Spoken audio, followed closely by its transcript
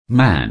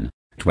Man,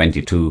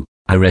 22,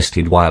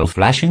 arrested while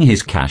flashing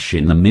his cash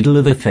in the middle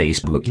of a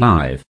Facebook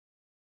Live.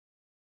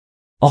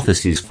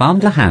 Officers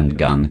found a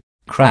handgun,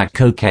 crack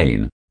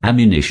cocaine,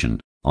 ammunition,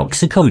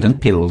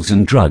 oxycodone pills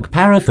and drug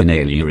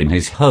paraphernalia in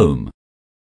his home.